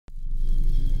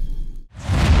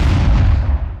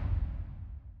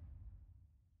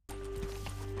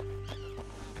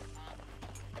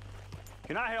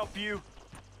Can I help you?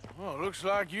 Well, looks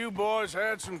like you boys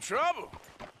had some trouble.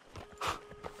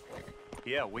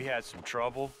 Yeah, we had some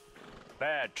trouble.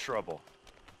 Bad trouble.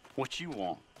 What you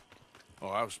want? Oh,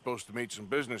 I was supposed to meet some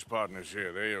business partners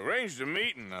here. They arranged a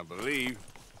meeting, I believe.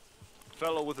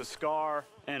 Fellow with a scar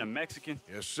and a Mexican?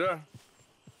 Yes, sir.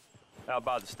 Out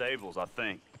by the stables, I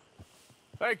think.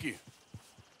 Thank you.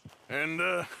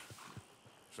 And,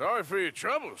 sorry for your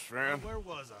troubles, friend. Where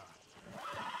was I?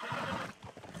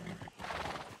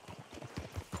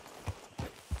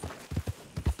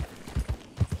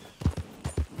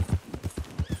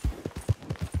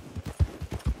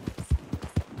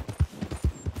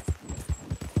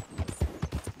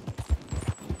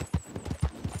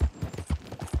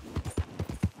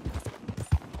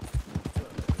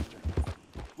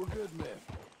 We're good men,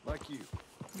 like you.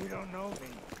 You don't know me.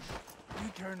 You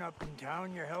turn up in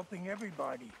town, you're helping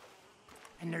everybody.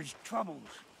 And there's troubles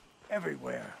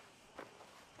everywhere.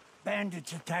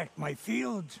 Bandits attacked my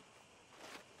fields.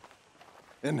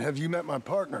 And have you met my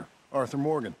partner, Arthur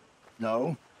Morgan?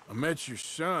 No? I met your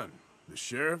son, the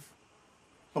sheriff.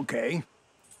 Okay.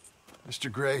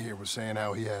 Mr. Gray here was saying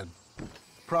how he had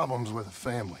problems with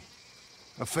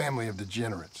a family of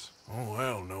degenerates. Oh,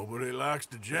 well, nobody likes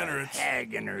degenerates. That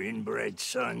hag and her inbred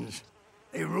sons.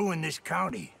 They ruined this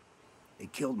county. They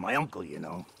killed my uncle, you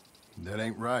know. That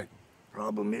ain't right.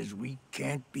 Problem is, we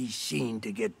can't be seen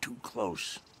to get too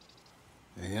close.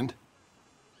 And?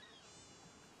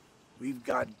 We've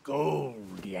got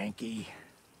gold, Yankee.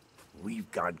 We've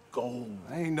got gold.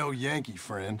 I ain't no Yankee,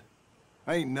 friend.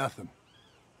 I ain't nothing.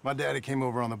 My daddy came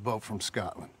over on the boat from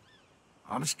Scotland.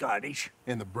 I'm Scottish.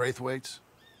 And the Braithwaites?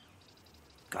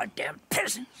 Goddamn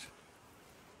peasants.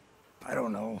 I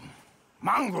don't know.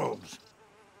 Mongrels.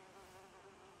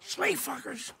 Slave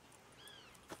fuckers.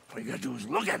 All you gotta do is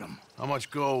look at them. How much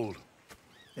gold?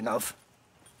 Enough.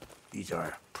 These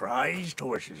are prized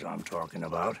horses I'm talking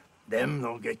about. Them,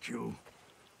 they'll get you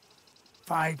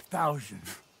 5,000.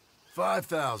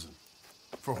 5,000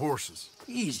 for horses.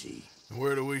 Easy. And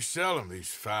where do we sell them, these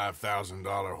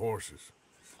 $5,000 horses?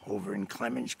 Over in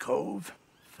Clemens Cove.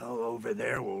 Fellow over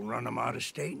there will run them out of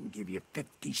state and give you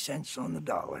 50 cents on the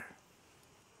dollar.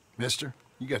 Mister,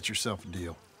 you got yourself a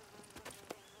deal.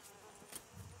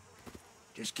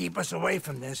 Just keep us away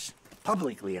from this.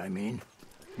 Publicly, I mean.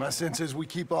 My sense is we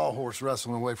keep all horse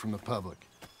wrestling away from the public.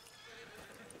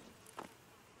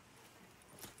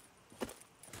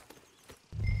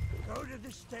 Go to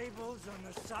the stables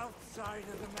on the south side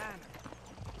of the manor.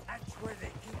 That's where they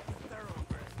keep the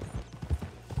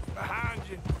thoroughbreds. Behind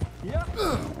you. Yep.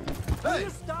 Will you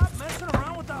stop messing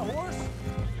around with that horse?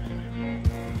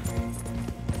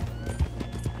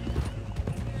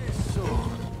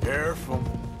 Careful.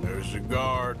 There's a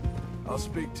guard. I'll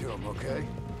speak to him, okay?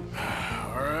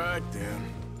 All right,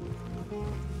 then.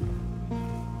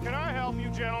 Can I help you,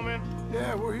 gentlemen?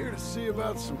 Yeah, we're here to see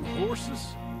about some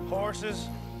horses. Horses?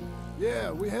 Yeah,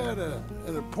 we had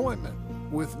an appointment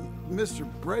with Mr.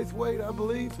 Braithwaite, I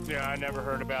believe. Yeah, I never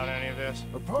heard about any of this.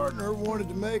 Our partner wanted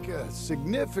to make a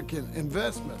significant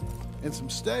investment in some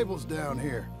stables down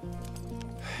here.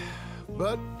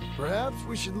 But perhaps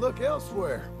we should look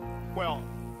elsewhere. Well,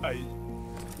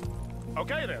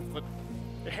 okay then.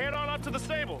 Head on up to the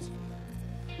stables.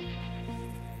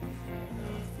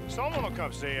 Someone will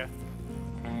come see you.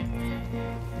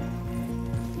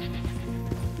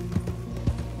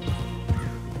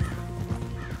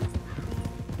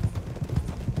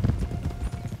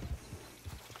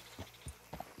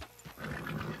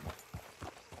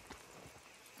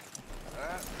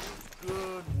 That was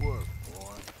good work,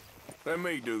 boy. Let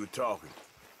me do the talking.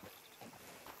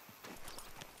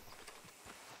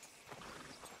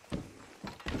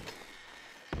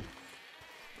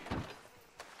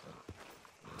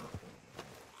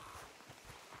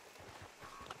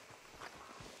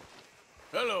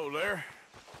 Hello there.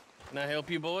 Can I help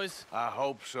you, boys? I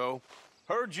hope so.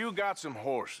 Heard you got some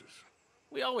horses.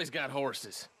 We always got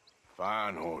horses.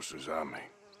 Fine horses, I mean.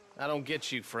 I don't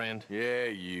get you, friend. Yeah,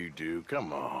 you do.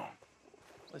 Come on.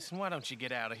 Listen, why don't you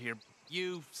get out of here?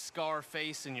 You,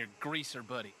 Scarface, and your greaser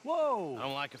buddy. Whoa! I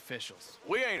don't like officials.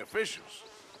 We ain't officials.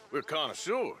 We're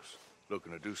connoisseurs,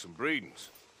 looking to do some breedings.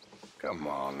 Come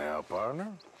on now, partner.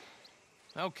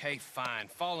 Okay, fine.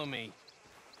 Follow me.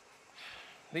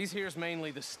 These here's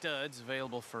mainly the studs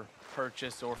available for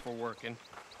purchase or for working.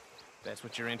 That's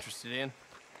what you're interested in.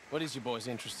 What is you boys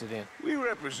interested in? We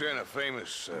represent a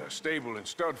famous stable and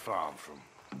stud farm from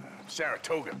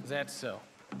Saratoga. Is that so?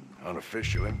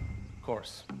 Unofficially. Of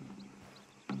course.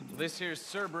 This here's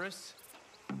Cerberus.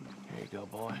 Here you go,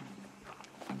 boy.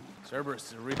 Cerberus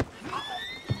is a real...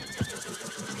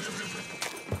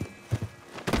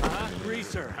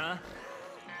 Greaser, huh?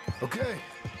 Okay,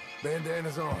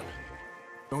 bandana's on.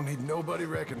 Don't need nobody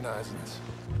recognizing us.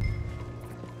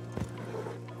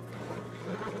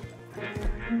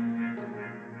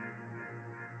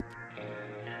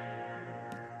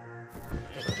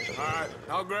 All right,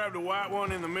 I'll grab the white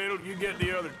one in the middle. You get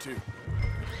the other two.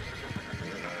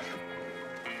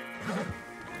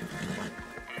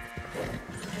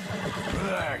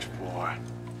 Relax, boy.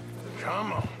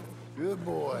 Come on. Good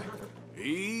boy.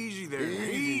 Easy there,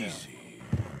 Easy easy.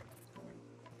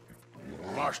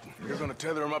 Marston, you're gonna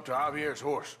tether him up to Javier's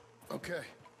horse. Okay.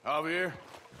 Javier,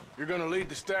 you're gonna lead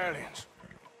the stallions.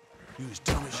 You as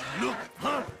dumb as you look,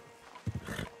 huh?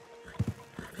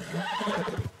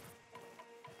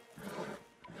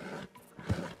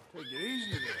 Take it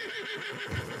easy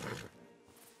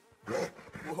there.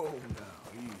 Whoa, now,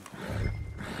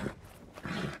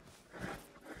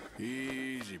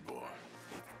 Easy, boy.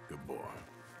 Good boy.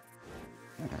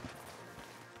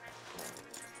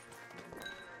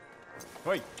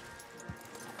 Wait.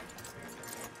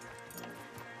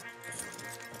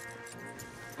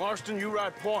 Marston, you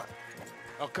ride point.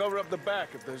 I'll cover up the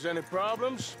back. If there's any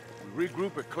problems, we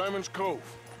regroup at Clemens Cove.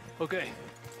 Okay.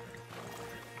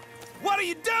 What are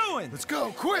you doing? Let's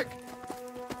go, quick!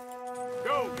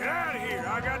 Go, get out of here.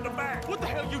 I got the back. What the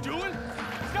hell you doing?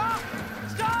 Stop!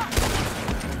 Stop!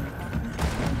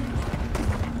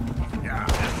 Yeah,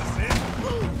 this is it.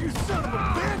 You son of a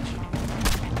bitch!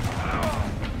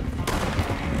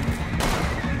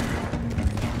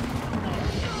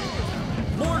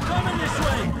 More coming this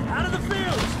way! Out of the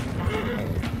fields!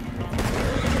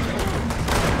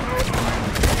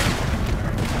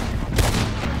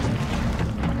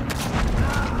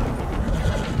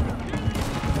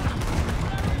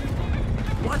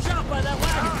 Watch out by that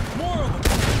wagon! More of them!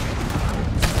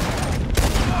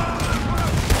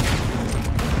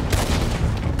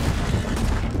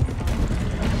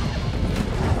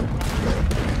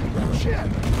 Shit!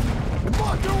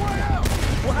 Block your way out!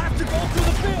 We'll have to go through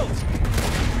the fields!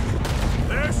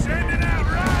 They're sending out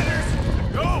riders.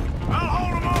 Go, I'll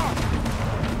hold them off.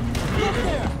 Look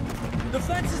there! The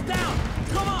fence is down!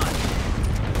 Come on!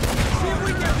 See if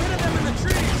we can get rid of them in the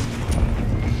trees!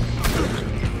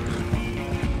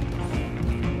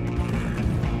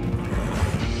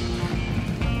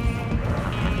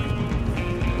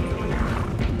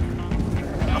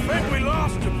 I think we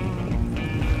lost him.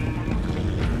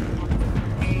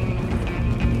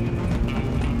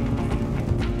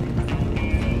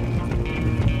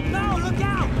 No, look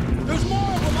out! There's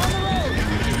more of them on the road!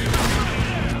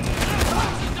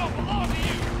 Horses don't belong to you!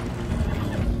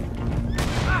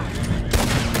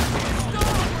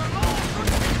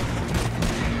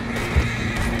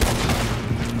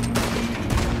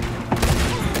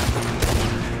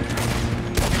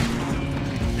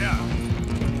 Yeah.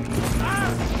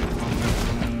 Ah,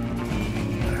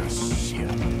 shit.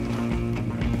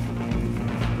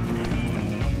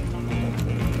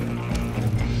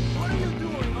 What are you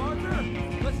doing, Arthur?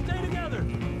 Let's stay together!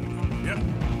 Yep.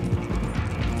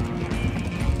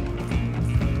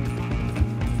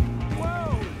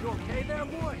 Whoa! You okay there,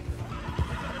 boy?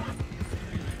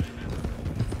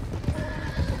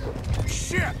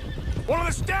 Shit! One of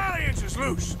the stallions is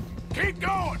loose. Keep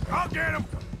going. I'll get him.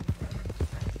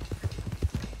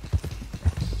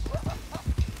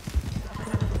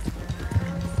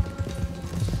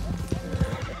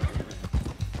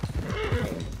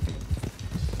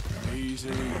 Easy.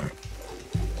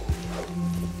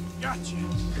 Gotcha.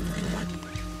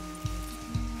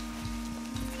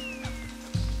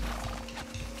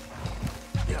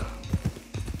 Yeah.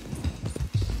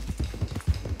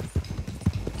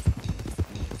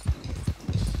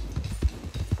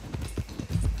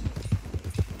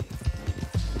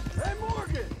 Hey,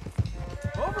 Morgan!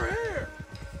 Over here!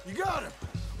 You got him.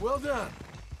 Well done.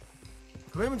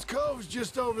 Clemens Cove's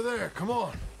just over there. Come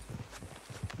on.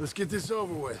 Let's get this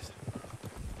over with.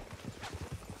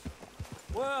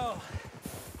 Well,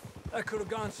 that could have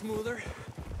gone smoother.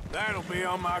 That'll be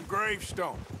on my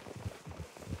gravestone.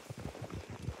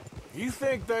 You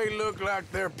think they look like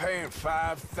they're paying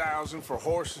 $5,000 for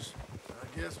horses?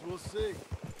 I guess we'll see.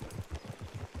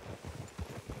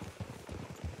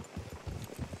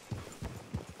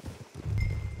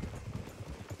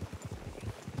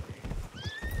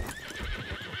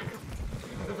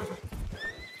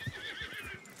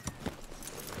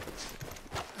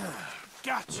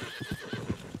 Gotcha.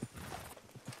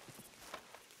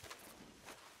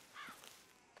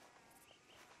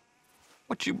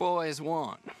 What you boys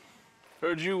want?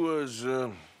 Heard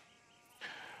you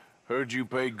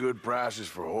paid good prices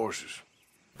for horses.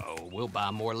 Oh, we'll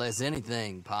buy more or less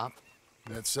anything, Pop.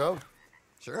 That so?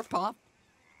 Sure, Pop.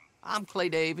 I'm Clay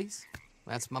Davies.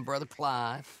 That's my brother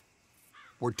Clive.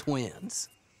 We're twins.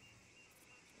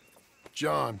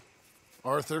 John,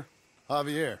 Arthur,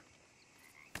 Javier.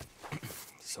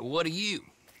 So what are you?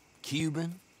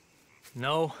 Cuban?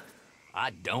 No, I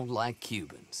don't like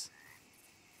Cubans.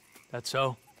 that's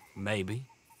so. Maybe.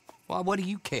 Why, what do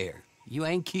you care? You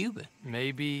ain't Cuban.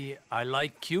 Maybe I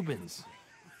like Cubans.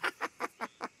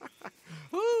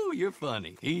 Ooh, you're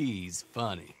funny. He's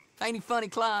funny. Ain't he funny,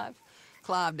 Clive?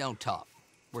 Clive don't talk.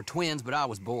 We're twins, but I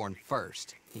was born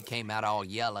first. He came out all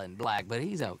yellow and black, but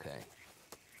he's okay.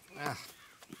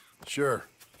 Sure.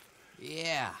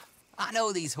 Yeah, I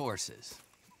know these horses.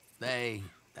 They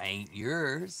ain't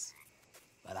yours,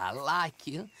 but I like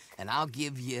you, and I'd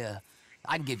give you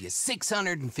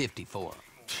 650 for them.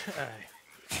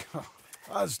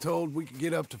 I was told we could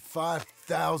get up to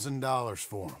 $5,000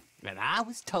 for them. And I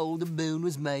was told the moon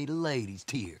was made of ladies'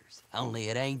 tears. Only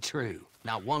it ain't true.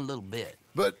 Not one little bit.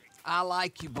 But I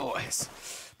like you boys,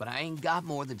 but I ain't got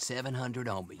more than 700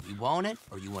 on me. You want it,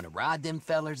 or you want to ride them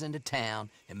fellers into town,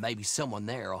 and maybe someone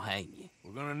there'll hang you?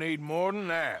 We're gonna need more than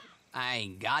that. I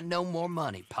ain't got no more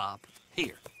money, Pop.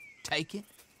 Here, take it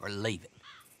or leave it.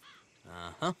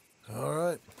 Uh-huh. all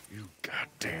right. You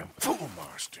goddamn fool,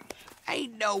 Marston.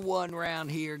 Ain't no one around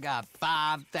here got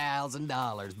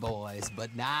 $5,000, boys,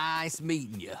 but nice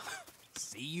meeting you.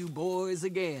 See you boys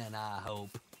again, I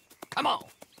hope. Come on,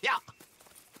 yeah.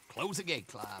 Close the gate,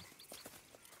 Clive.